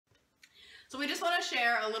So we just want to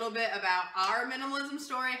share a little bit about our minimalism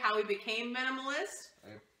story, how we became minimalist.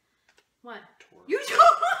 What? You tore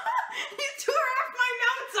off my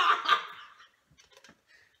notes off.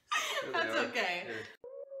 That's okay. Here.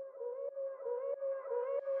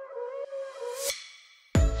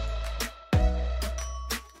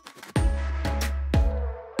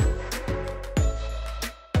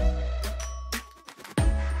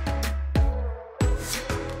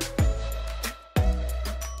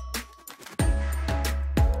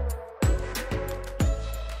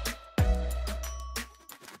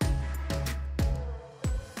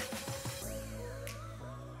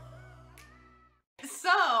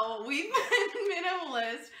 So we've been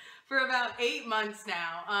minimalist for about 8 months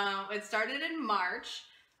now. It started in March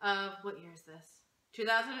of, what year is this?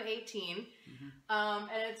 2018. And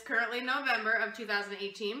it's currently November of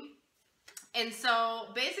 2018. And so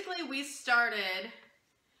basically we'd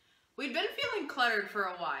been feeling cluttered for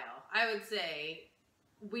a while. I would say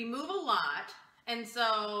we move a lot. And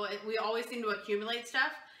so we always seem to accumulate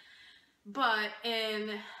stuff. But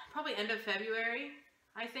in probably end of February,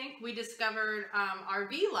 I think, we discovered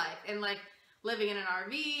RV life and like living in an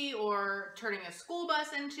RV or turning a school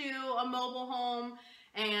bus into a mobile home.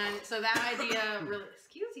 And so that idea really,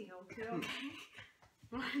 excuse you, you okay?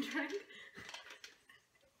 Want a drink?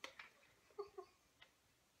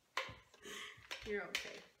 You're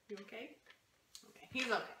okay. You okay? Okay, he's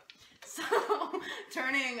okay. So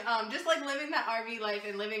turning, just like living that RV life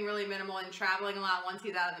and living really minimal and traveling a lot once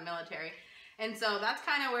he's out of the military. And so that's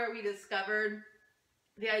kind of where we discovered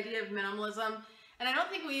the idea of minimalism. And I don't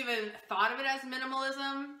think we even thought of it as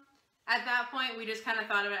minimalism at that point. We just kind of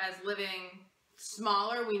thought of it as living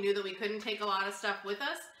smaller. We knew that we couldn't take a lot of stuff with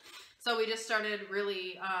us. So we just started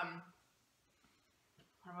really, what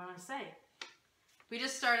do I want to say? We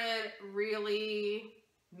just started really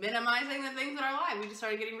minimizing the things in our life. We just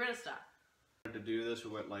started getting rid of stuff. To do this,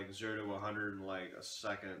 we went like 0 to 100 in like a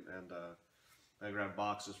second. And I grabbed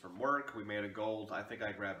boxes from work. We made a goal. I think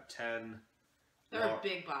I grabbed 10. They were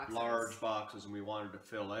big boxes. Large boxes, and we wanted to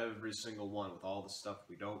fill every single one with all the stuff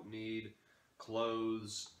we don't need,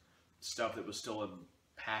 clothes, stuff that was still in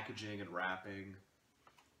packaging and wrapping.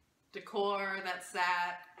 Decor that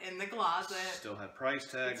sat in the closet. Still had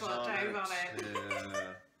price tags on it. Yeah.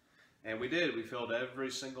 And we did. We filled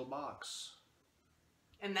every single box.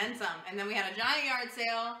 And then some. And then we had a giant yard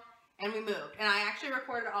sale, and we moved. And I actually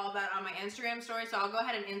recorded all of that on my Instagram story, so I'll go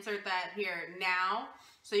ahead and insert that here now,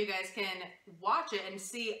 so you guys can watch it and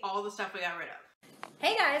see all the stuff we got rid of.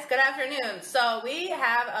 Hey guys, good afternoon. So we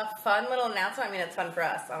have a fun little announcement. I mean, it's fun for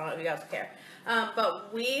us. I don't know if you guys care.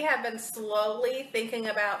 But we have been slowly thinking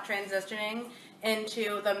about transitioning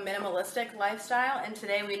into the minimalistic lifestyle. And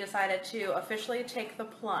today we decided to officially take the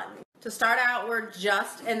plunge. To start out, we're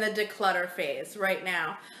just in the declutter phase right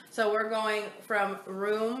now. So we're going from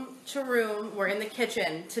room to room. We're in the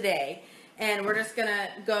kitchen today. And we're just going to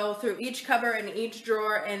go through each cupboard and each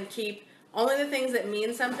drawer and keep only the things that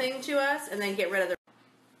mean something to us and then get rid of the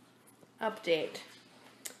update.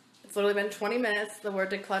 It's literally been 20 minutes that we're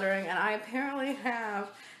decluttering, and I apparently have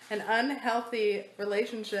an unhealthy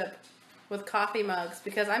relationship with coffee mugs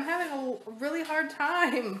because I'm having a really hard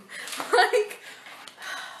time.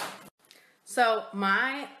 So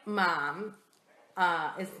my mom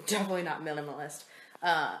is definitely not minimalist.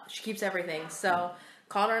 She keeps everything. So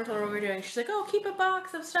called her and told her what we were doing. She's like, oh, keep a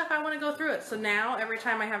box of stuff. I want to go through it. So now every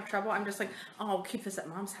time I have trouble, I'm just like, oh, I'll keep this at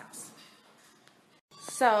Mom's house.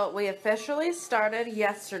 So we officially started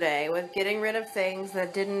yesterday with getting rid of things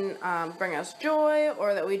that didn't bring us joy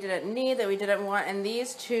or that we didn't need, that we didn't want. And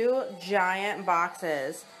these 2 giant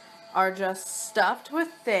boxes are just stuffed with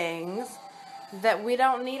things that we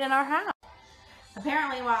don't need in our house.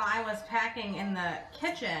 Apparently, while I was packing in the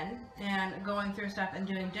kitchen and going through stuff and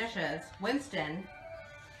doing dishes, Winston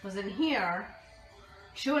was in here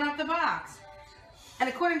chewing up the box. And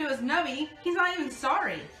according to his nubby, he's not even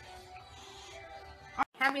sorry.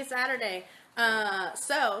 Happy Saturday.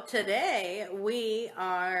 So today we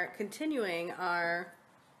are continuing our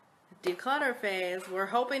declutter phase. We're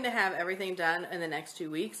hoping to have everything done in the next 2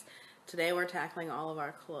 weeks. Today we're tackling all of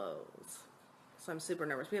our clothes. So I'm super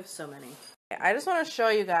nervous. We have so many. I just want to show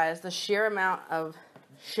you guys the sheer amount of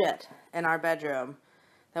shit in our bedroom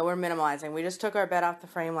that we're minimalizing. We just took our bed off the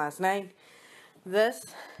frame last night. This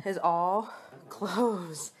is all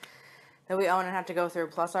clothes that we own and have to go through,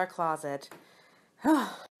 plus our closet.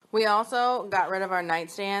 We also got rid of our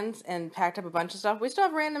nightstands and packed up a bunch of stuff. We still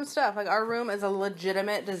have random stuff. Like, our room is a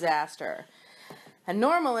legitimate disaster. And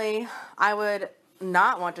normally, I would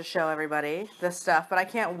not want to show everybody this stuff, but I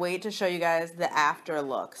can't wait to show you guys the after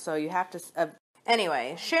look. So you have to...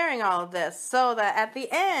 anyway, sharing all of this so that at the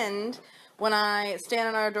end, when I stand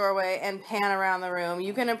in our doorway and pan around the room,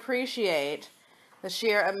 you can appreciate the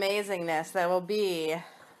sheer amazingness that will be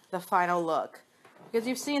the final look, because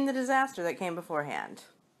you've seen the disaster that came beforehand.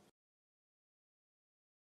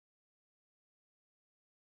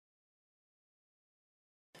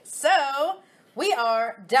 So we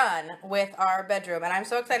are done with our bedroom, and I'm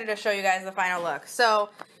so excited to show you guys the final look. So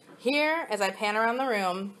here, as I pan around the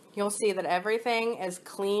room, you'll see that everything is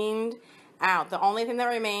cleaned out. The only thing that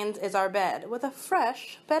remains is our bed with a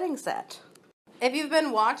fresh bedding set. If you've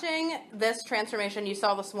been watching this transformation, you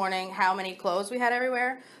saw this morning how many clothes we had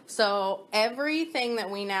everywhere. So everything that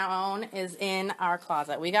we now own is in our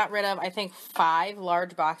closet. We got rid of, I think, 5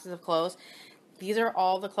 large boxes of clothes. These are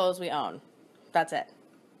all the clothes we own. That's it.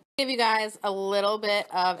 Give you guys a little bit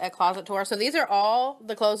of a closet tour. So these are all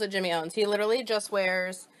the clothes that Jimmy owns. He literally just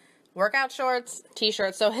wears workout shorts,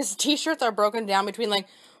 t-shirts. So his t-shirts are broken down between like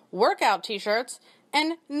workout t-shirts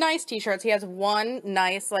and nice t-shirts. He has one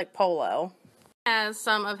nice like polo. Has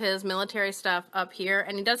some of his military stuff up here,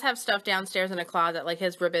 and he does have stuff downstairs in a closet, like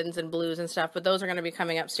his ribbons and blues and stuff, but those are going to be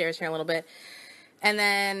coming upstairs here in a little bit. And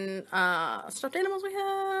then stuffed animals we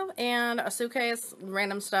have, and a suitcase,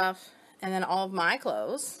 random stuff, and then all of my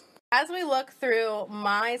clothes. As we look through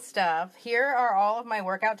my stuff, here are all of my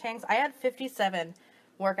workout tanks. I had 57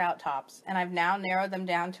 workout tops, and I've now narrowed them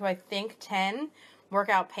down to, I think, 10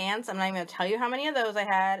 workout pants. I'm not even going to tell you how many of those I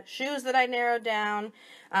had. Shoes that I narrowed down,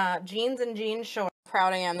 jeans and jean shorts.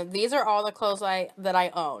 Proud I am. These are all the clothes that I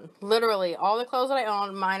own. Literally, all the clothes that I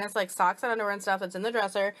own, minus like socks and underwear and stuff that's in the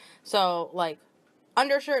dresser. So, like,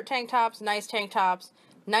 undershirt tank tops, nice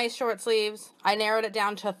short sleeves. I narrowed it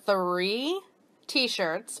down to 3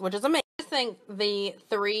 t-shirts, which is amazing. I think the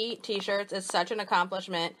 3 t-shirts is such an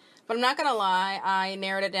accomplishment. But I'm not going to lie, I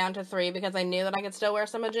narrowed it down to 3 because I knew that I could still wear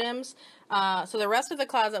some of Jim's. So the rest of the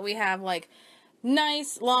closet we have like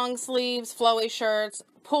nice long sleeves, flowy shirts,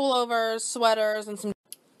 pullovers, sweaters,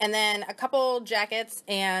 and then a couple jackets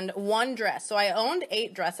and 1 dress. So I owned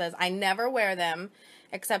 8 dresses. I never wear them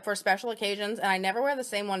except for special occasions, and I never wear the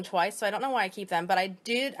same one twice, so I don't know why I keep them. But I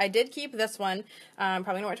did keep this one. Probably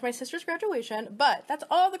going to wear it to my sister's graduation, but that's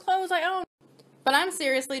all the clothes I own. But I'm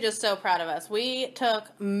seriously just so proud of us. We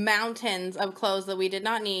took mountains of clothes that we did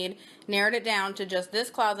not need, narrowed it down to just this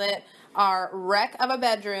closet. Our wreck of a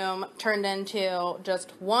bedroom turned into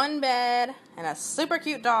just 1 bed and a super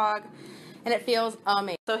cute dog, and it feels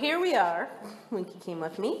amazing. So here we are, Winky came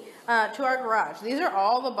with me, to our garage. These are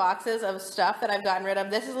all the boxes of stuff that I've gotten rid of.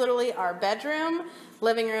 This is literally our bedroom,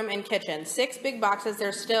 living room, and kitchen. 6 big boxes.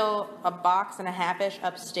 There's still a box and a half-ish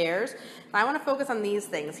upstairs. I want to focus on these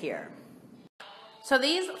things here. So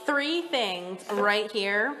these 3 things right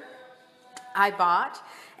here, I bought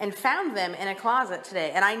and found them in a closet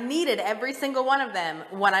today. And I needed every single one of them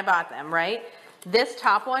when I bought them, right? This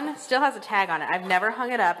top one still has a tag on it. I've never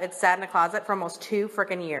hung it up. It's sat in a closet for almost 2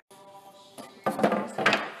 freaking years.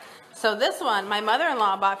 So this one, my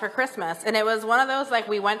mother-in-law bought for Christmas. And it was one of those, like,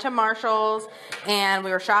 we went to Marshall's and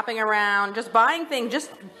we were shopping around, just buying things.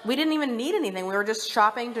 We didn't even need anything. We were just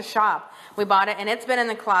shopping to shop. We bought it, and it's been in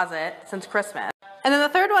the closet since Christmas. And then the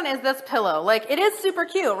third one is this pillow. Like, it is super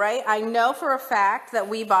cute, right? I know for a fact that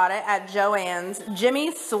we bought it at Joann's.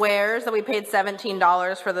 Jimmy swears that we paid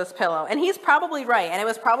 $17 for this pillow. And he's probably right. And it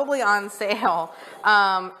was probably on sale.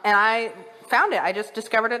 And I found it. I just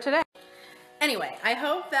discovered it today. Anyway, I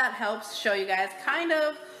hope that helps show you guys kind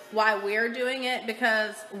of why we're doing it,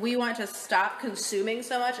 because we want to stop consuming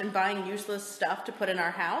so much and buying useless stuff to put in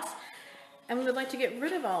our house. And we would like to get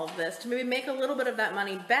rid of all of this to maybe make a little bit of that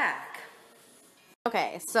money back.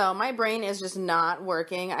 Okay, so my brain is just not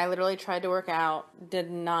working. I literally tried to work out,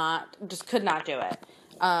 could not do it.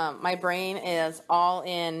 My brain is all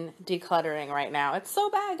in decluttering right now. It's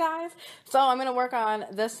so bad, guys. So I'm going to work on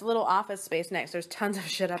this little office space next. There's tons of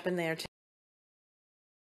shit up in there too.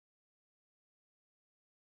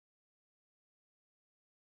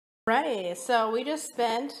 Right, so we just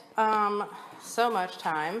spent so much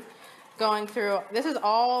time going through, this is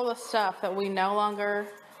all the stuff that we no longer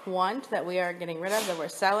want, that we are getting rid of, that we're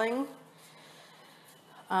selling,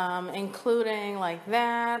 including like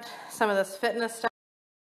that, some of this fitness stuff.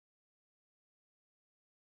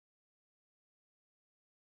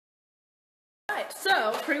 Right,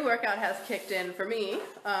 so pre-workout has kicked in for me.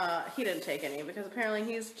 He didn't take any because apparently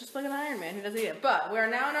he's just like an Iron Man. He doesn't eat it. But we're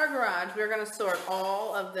now in our garage. We're going to sort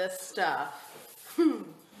all of this stuff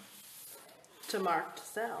to mark to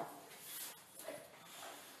sell.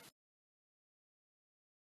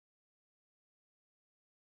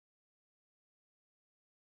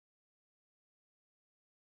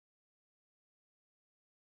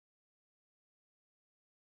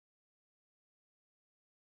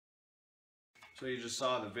 So you just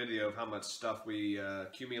saw the video of how much stuff we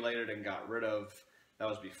accumulated and got rid of. That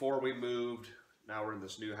was before we moved. Now we're in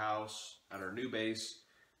this new house at our new base,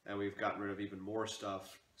 and we've gotten rid of even more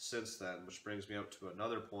stuff since then, which brings me up to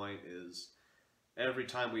another point is every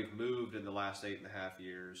time we've moved in the last 8.5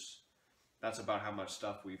 years, that's about how much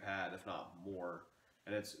stuff we've had, if not more.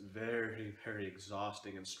 And it's very, very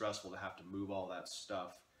exhausting and stressful to have to move all that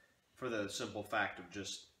stuff for the simple fact of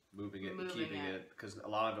just moving it and keeping it, because a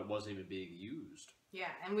lot of it wasn't even being used. Yeah,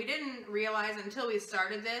 and we didn't realize until we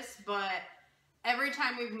started this, but every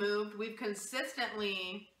time we've moved, we've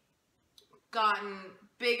consistently gotten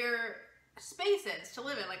bigger spaces to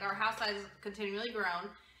live in. Like, our house size has continually grown,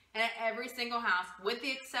 and at every single house, with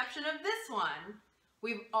the exception of this one,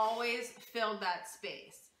 we've always filled that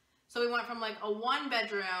space. So we went from like a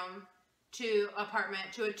 1-bedroom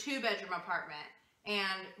apartment to a 2-bedroom apartment.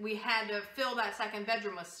 And we had to fill that 2nd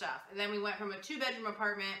bedroom with stuff. And then we went from a 2-bedroom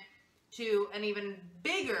apartment to an even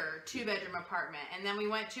bigger 2-bedroom apartment. And then we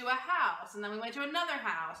went to a house. And then we went to another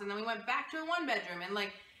house. And then we went back to a 1-bedroom. And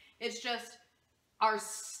like, it's just, our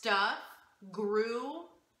stuff grew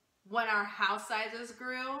when our house sizes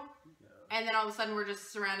grew. Yeah. And then all of a sudden we're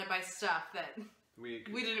just surrounded by stuff that we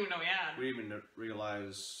didn't even know we had. We didn't even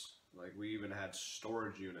realize, like, we even had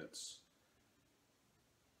storage units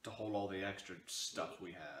to hold all the extra stuff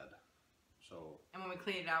we had. So. And when we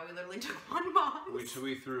cleaned it out, we literally took one box.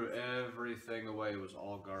 We threw everything away. It was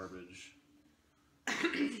all garbage.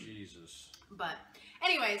 Jesus. But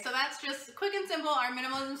anyway, so that's just quick and simple our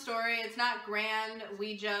minimalism story. It's not grand.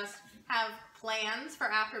 We just have plans for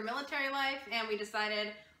after military life, and we decided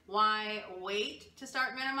why wait to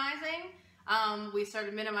start minimizing. We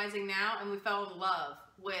started minimizing now, and we fell in love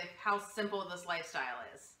with how simple this lifestyle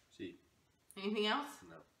is. See. Anything else?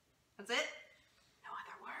 No. That's it? No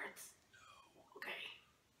other words? No. Okay.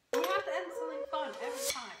 We have to end something fun every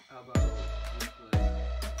time.